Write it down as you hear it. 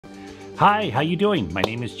Hi, how you doing? My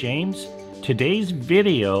name is James. Today's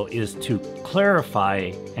video is to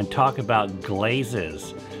clarify and talk about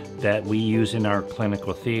glazes that we use in our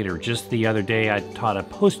clinical theater. Just the other day I taught a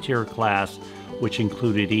posterior class which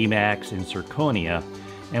included E.max and zirconia,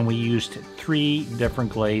 and we used 3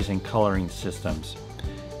 different glaze and coloring systems.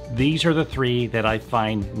 These are the 3 that I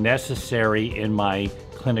find necessary in my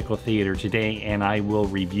clinical theater today, and I will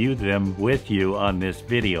review them with you on this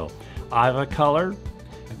video. Color,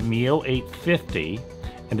 Mimo 850,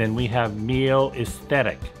 and then we have Mimo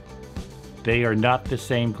Aesthetic. They are not the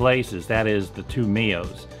same glazes, that is the 2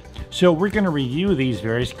 Mimos. So we're going to review these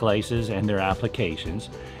various glazes and their applications,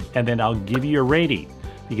 and then I'll give you a rating,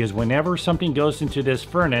 because whenever something goes into this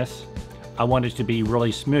furnace, I want it to be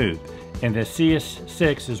really smooth. And the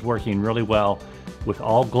CS6 is working really well with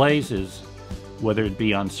all glazes, whether it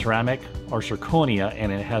be on ceramic or zirconia,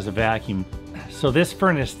 and it has a vacuum. So this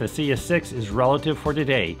furnace, the CS6, is relative for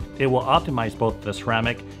today. It will optimize both the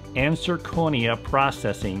ceramic and zirconia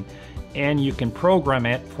processing, and you can program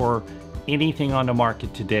it for anything on the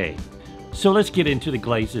market today. So let's get into the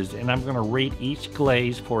glazes, and I'm going to rate each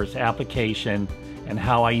glaze for its application and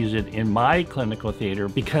how I use it in my clinical theater,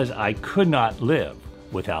 because I could not live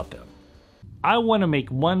without them. I want to make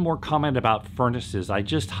one more comment about furnaces. I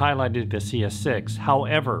just highlighted the CS6.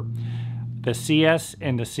 However, the CS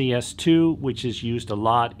and the CS2, which is used a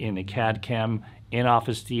lot in the CAD/CAM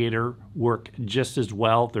in-office theater, work just as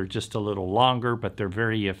well. They're just a little longer, but they're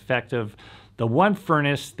very effective. The one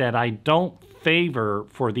furnace that I don't favor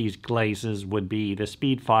for these glazes would be the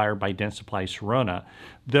Speedfire by Dentsply Sirona,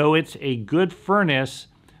 though it's a good furnace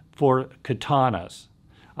for katanas.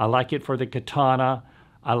 I like it for the katana.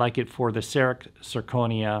 I like it for the CEREC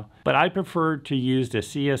zirconia, but I prefer to use the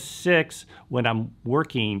CS6 when I'm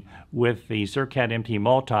working with the ZirCAD MT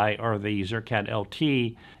Multi or the ZirCAD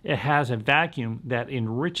LT. It has a vacuum that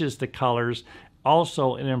enriches the colors.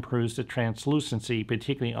 Also, it improves the translucency,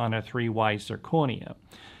 particularly on a 3Y zirconia.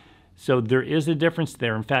 So there is a difference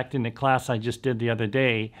there. In fact, in the class I just did the other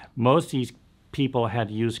day, most of these people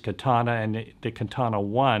had used Katana and the Katana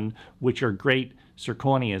 1, which are great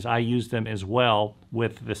zirconias. I use them as well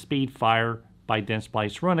with the Speedfire by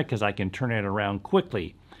Dentsply Sirona because I can turn it around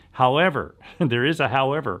quickly. However, there is a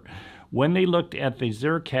however. When they looked at the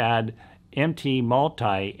ZirCAD MT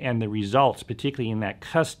Multi and the results, particularly in that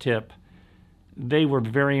cuss tip, they were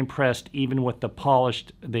very impressed. Even with the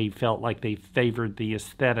polished, they felt like they favored the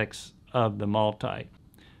aesthetics of the Multi.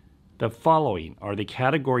 The following are the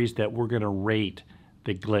categories that we're going to rate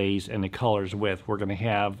the glaze and the colors with. We're going to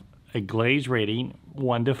have a glaze rating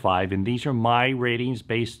 1 to 5, and these are my ratings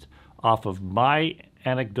based off of my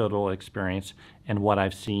anecdotal experience and what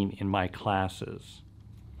I've seen in my classes.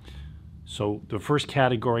 So the first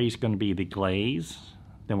category is going to be the glaze.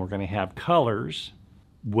 Then we're going to have colors,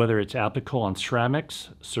 whether it's applicable on ceramics,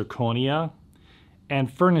 zirconia, and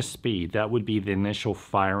furnace speed. That would be the initial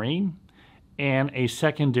firing, and a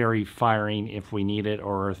secondary firing if we need it,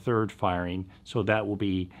 or a third firing. So that will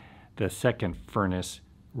be the second furnace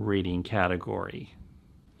rating category.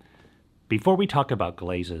 Before we talk about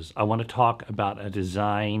glazes, I want to talk about a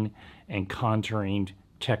design and contouring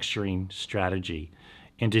texturing strategy.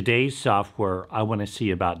 In today's software, I want to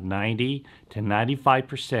see about 90 to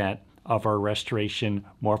 95% of our restoration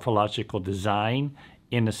morphological design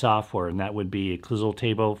in the software, and that would be occlusal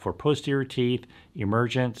table for posterior teeth,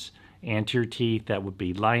 emergence, anterior teeth, that would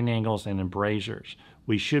be line angles and embrasures.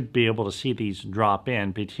 We should be able to see these drop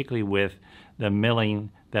in, particularly with the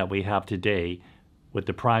milling that we have today. With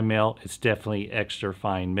the prime mill, it's definitely extra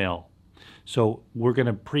fine mill. So we're going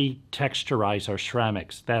to pre-texturize our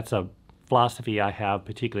ceramics. That's a philosophy I have,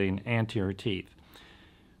 particularly in anterior teeth.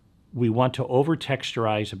 We want to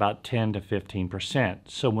over-texturize about 10 to 15%.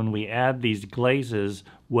 So when we add these glazes,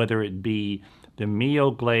 whether it be the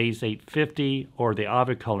Mimo Glaze 850 or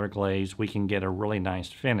the Color glaze, we can get a really nice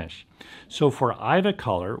finish. So for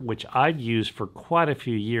Color, which I've used for quite a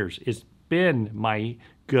few years, it's been my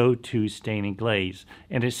go-to staining glaze,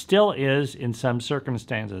 and it still is in some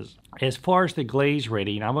circumstances. As far as the glaze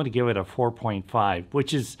rating, I'm going to give it a 4.5,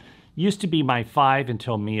 which used to be my 5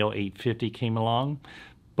 until Mimo 850 came along.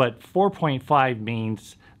 But 4.5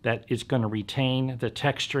 means that it's going to retain the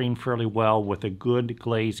texturing fairly well with a good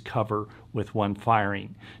glaze cover with one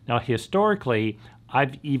firing. Now, historically,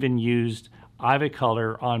 I've even used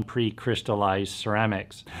Color on pre-crystallized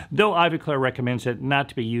ceramics. Though Color recommends it not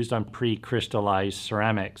to be used on pre-crystallized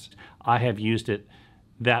ceramics, I have used it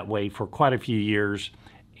that way for quite a few years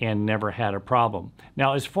and never had a problem.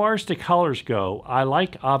 Now, as far as the colors go, I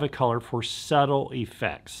like Color for subtle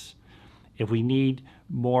effects. If we need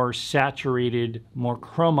more saturated, more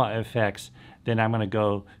chroma effects, then I'm going to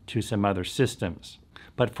go to some other systems.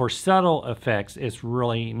 But for subtle effects, it's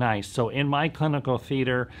really nice. So in my clinical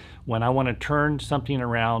theater, when I want to turn something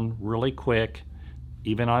around really quick,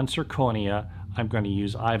 even on zirconia, I'm going to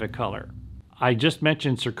use Ivicolor. I just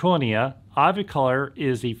mentioned zirconia. Ivicolor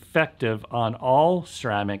is effective on all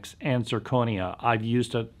ceramics and zirconia. I've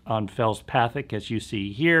used it on feldspathic, as you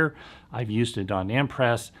see here. I've used it on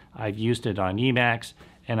Impress. I've used it on E.max,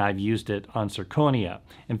 and I've used it on zirconia.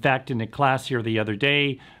 In fact, in the class here the other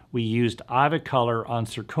day, we used Ivicolor on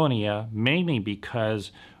zirconia mainly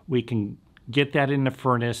because we can get that in the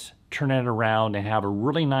furnace, turn it around, and have a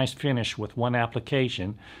really nice finish with one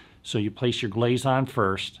application. So you place your glaze on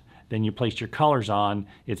first, then you place your colors on,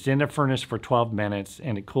 it's in the furnace for 12 minutes,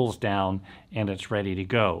 and it cools down, and it's ready to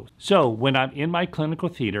go. So when I'm in my clinical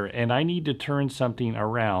theater and I need to turn something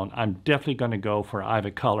around, I'm definitely going to go for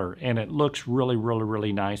Ivicolor, and it looks really, really,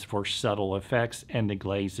 really nice for subtle effects, and the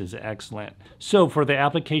glaze is excellent. So for the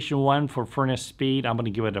application 1 for furnace speed, I'm going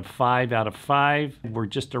to give it a 5 out of 5. We're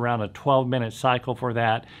just around a 12-minute cycle for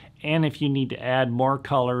that. And if you need to add more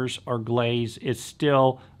colors or glaze, it's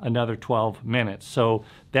still another 12 minutes. So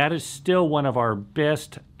that is still one of our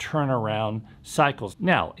best turnaround cycles.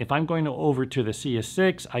 Now, if I'm going over to the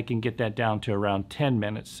CS6, I can get that down to around 10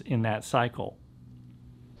 minutes in that cycle.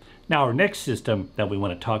 Now, our next system that we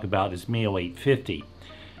want to talk about is Mimo 850.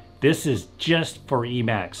 This is just for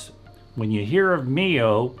E.max. When you hear of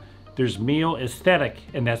Mimo, there's Mimo Aesthetic,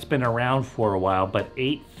 and that's been around for a while, but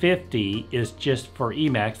 850 is just for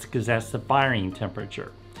E.max because that's the firing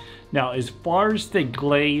temperature. Now, as far as the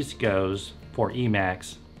glaze goes for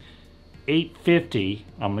E.max, 850,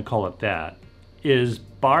 I'm going to call it that, is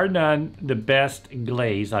bar none the best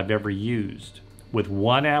glaze I've ever used. With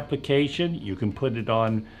one application, you can put it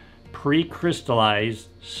on pre-crystallized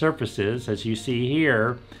surfaces, as you see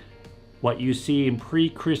here. What you see in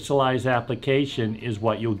pre-crystallized application is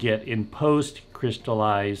what you'll get in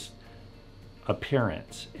post-crystallized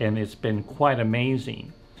appearance, and it's been quite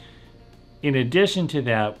amazing. In addition to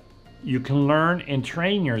that, you can learn and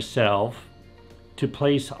train yourself to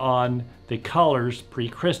place on the colors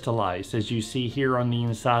pre-crystallized. As you see here on the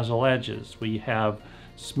incisal edges, we have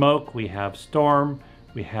smoke, we have storm,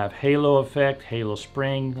 we have halo effect, halo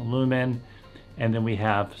spring, lumen, and then we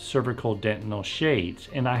have cervical dentinal shades.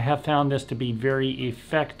 And I have found this to be very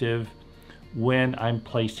effective when I'm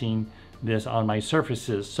placing this on my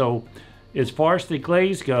surfaces. So as far as the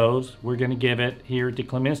glaze goes, we're going to give it here at the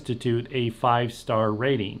Klim Institute a 5-star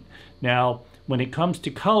rating. Now, when it comes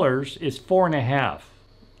to colors, it's 4.5.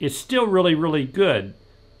 It's still really, really good,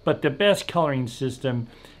 but the best coloring system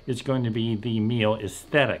is going to be the Mimo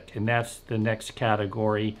Aesthetic, and that's the next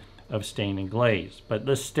category of stain and glaze. But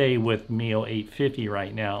let's stay with Mimo 850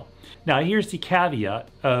 right now. Now here's the caveat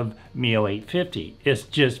of Mimo 850. It's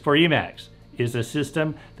just for E.max. It's a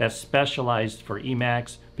system that's specialized for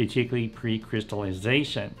E.max, particularly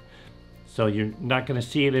pre-crystallization. So you're not going to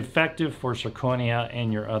see it effective for zirconia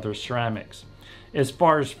and your other ceramics. As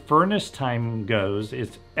far as furnace time goes,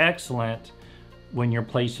 it's excellent when you're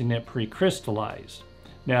placing it pre-crystallized.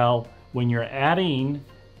 Now, when you're adding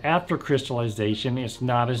after crystallization, it's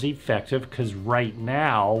not as effective because right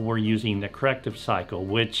now we're using the corrective cycle,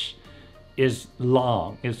 which is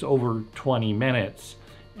long. It's over 20 minutes.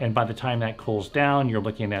 And by the time that cools down, you're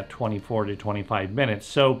looking at 24 to 25 minutes.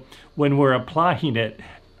 So when we're applying it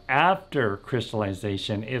after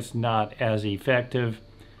crystallization, it's not as effective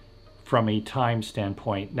from a time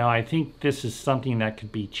standpoint. Now, I think this is something that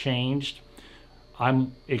could be changed.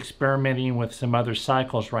 I'm experimenting with some other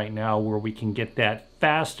cycles right now where we can get that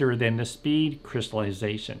faster than the speed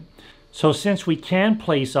crystallization. So since we can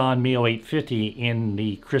place on Mimo 850 in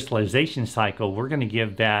the crystallization cycle, we're going to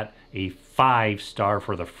give that a 5-star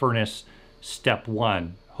for the furnace step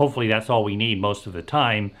 1. Hopefully that's all we need most of the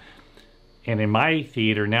time. And in my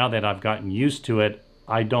theater, now that I've gotten used to it,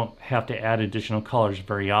 I don't have to add additional colors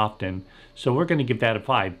very often. So we're going to give that a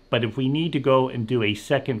 5. But if we need to go and do a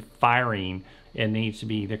second firing, it needs to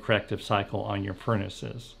be the corrective cycle on your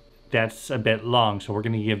furnaces. That's a bit long, so we're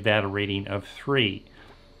going to give that a rating of 3.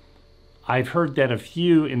 I've heard that a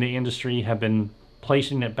few in the industry have been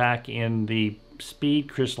placing it back in the speed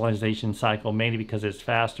crystallization cycle, mainly because it's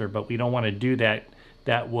faster, but we don't want to do that.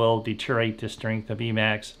 That will deteriorate the strength of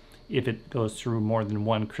E.max if it goes through more than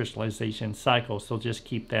one crystallization cycle, so just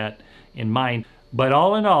keep that in mind. But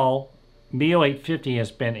all in all, Mimo 850 has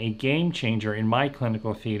been a game changer in my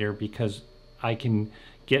clinical theater because I can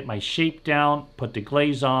get my shape down, put the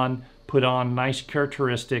glaze on, put on nice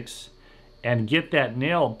characteristics, and get that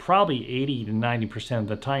nailed probably 80 to 90% of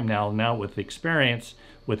the time now with experience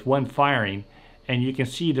with one firing. And you can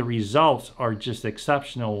see the results are just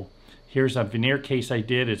exceptional Here's a veneer case I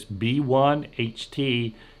did. It's B1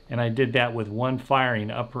 HT, and I did that with one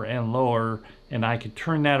firing, upper and lower, and I could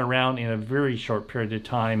turn that around in a very short period of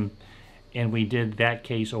time, and we did that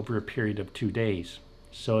case over a period of 2 days.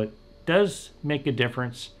 So it does make a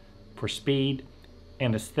difference for speed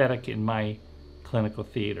and aesthetic in my clinical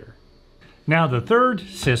theater. Now, the third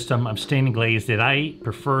system of stain and glaze that I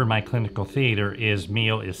prefer in my clinical theater is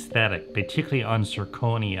Mimo Aesthetic, particularly on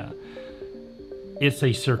zirconia. It's a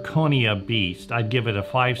zirconia beast. I'd give it a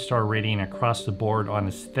 5-star rating across the board on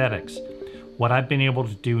aesthetics. What I've been able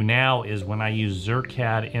to do now is when I use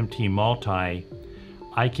Zircad MT Multi,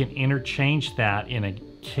 I can interchange that in a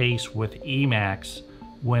case with E.max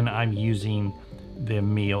when I'm using the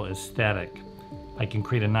Mimo Aesthetic. I can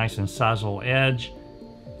create a nice incisal edge.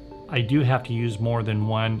 I do have to use more than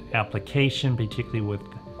one application, particularly with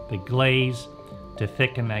the glaze, to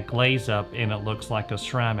thicken that glaze up and it looks like a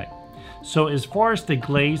ceramic. So as far as the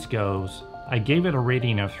glaze goes, I gave it a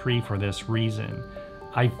rating of 3 for this reason.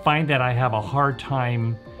 I find that I have a hard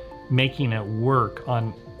time making it work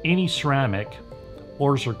on any ceramic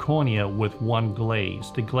or zirconia with one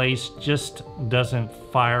glaze. The glaze just doesn't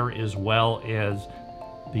fire as well as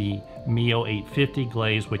the Mimo 850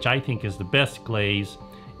 glaze, which I think is the best glaze,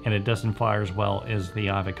 and it doesn't fire as well as the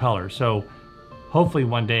Ivocolor. So hopefully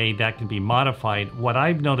one day that can be modified. What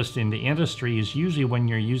I've noticed in the industry is usually when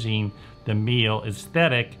you're using the Mimo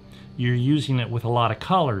Aesthetic, you're using it with a lot of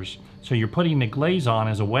colors. So you're putting the glaze on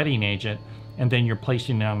as a wetting agent, and then you're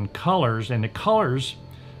placing down colors, and the colors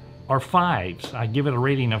are 5s. I give it a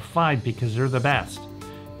rating of 5 because they're the best.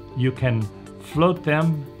 You can float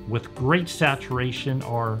them with great saturation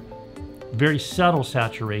or very subtle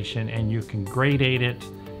saturation, and you can gradate it,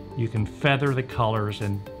 you can feather the colors,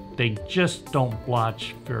 and they just don't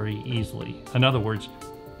blotch very easily. In other words,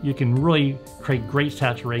 you can really create great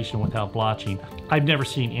saturation without blotching. I've never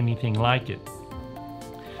seen anything like it.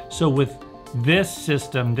 So with this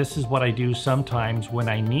system, this is what I do sometimes when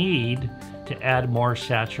I need to add more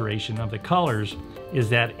saturation of the colors, is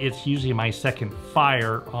that it's usually my second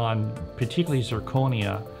fire on particularly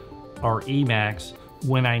zirconia or E.max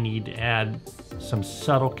when I need to add some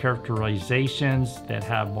subtle characterizations that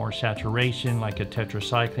have more saturation, like a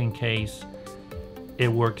tetracycline case.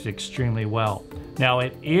 It works extremely well. Now,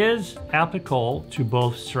 it is applicable to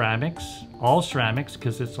both ceramics, all ceramics,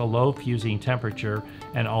 because it's a low fusing temperature,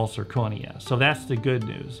 and all zirconia. So that's the good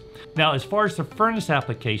news. Now, as far as the furnace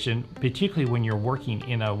application, particularly when you're working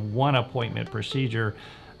in a one appointment procedure,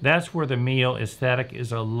 that's where the Mimo Aesthetic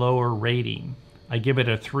is a lower rating. I give it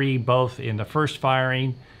a 3 both in the first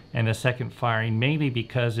firing and the second firing, mainly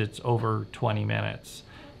because it's over 20 minutes.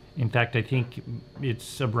 In fact, I think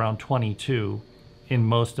it's around 22 in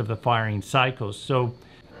most of the firing cycles. So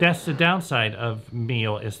that's the downside of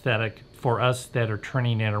Mimo Aesthetic for us that are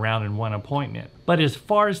turning it around in one appointment. But as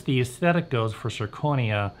far as the aesthetic goes for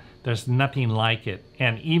zirconia, there's nothing like it.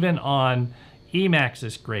 And even on E.max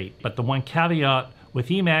is great, but the one caveat with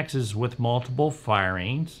E.max is with multiple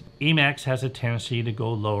firings, E.max has a tendency to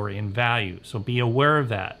go lower in value. So be aware of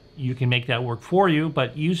that. You can make that work for you,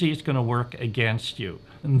 but usually it's going to work against you.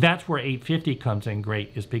 And that's where 850 comes in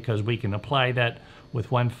great, is because we can apply that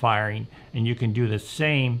with one firing, and you can do the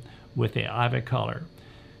same with the Ivocolor.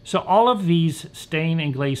 So all of these stain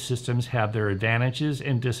and glaze systems have their advantages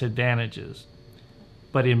and disadvantages.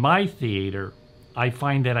 But in my theater, I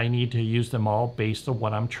find that I need to use them all based on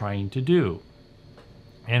what I'm trying to do.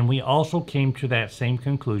 And we also came to that same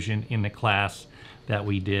conclusion in the class that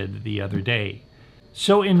we did the other day.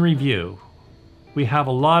 So in review, we have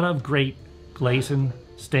a lot of great glaze and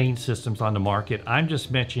stain systems on the market. I'm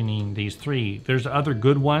just mentioning these 3. There's other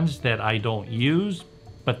good ones that I don't use,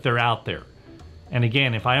 but they're out there. And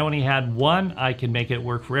again, if I only had one, I can make it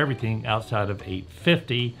work for everything outside of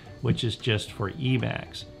 850, which is just for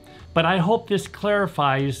E.max. But I hope this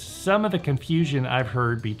clarifies some of the confusion I've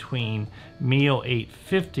heard between Mimo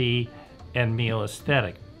 850 and Mimo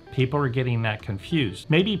Aesthetic. People are getting that confused.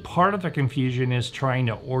 Maybe part of the confusion is trying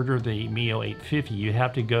to order the Mimo 850. You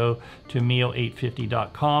have to go to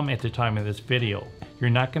Mimo850.com at the time of this video. You're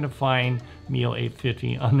not going to find Mimo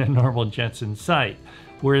 850 on the normal Jensen site.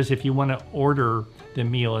 Whereas if you want to order the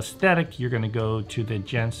Mimo Aesthetic, you're going to go to the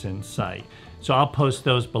Jensen site. So I'll post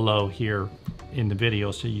those below here in the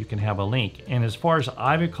video so you can have a link. And as far as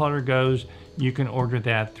Ivocolor goes, you can order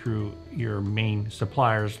that through your main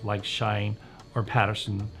suppliers like Shine or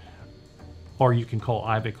Patterson, or you can call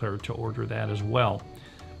Ivocolor to order that as well.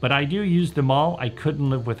 But I do use them all. I couldn't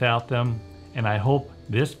live without them, and I hope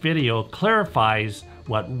this video clarifies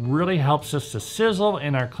what really helps us to sizzle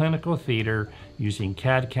in our clinical theater using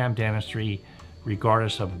CAD/CAM dentistry,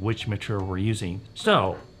 regardless of which material we're using.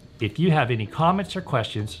 So, If you have any comments or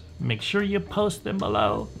questions, make sure you post them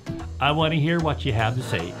below. I want to hear what you have to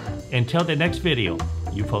say. Until the next video,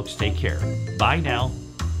 you folks take care. Bye now.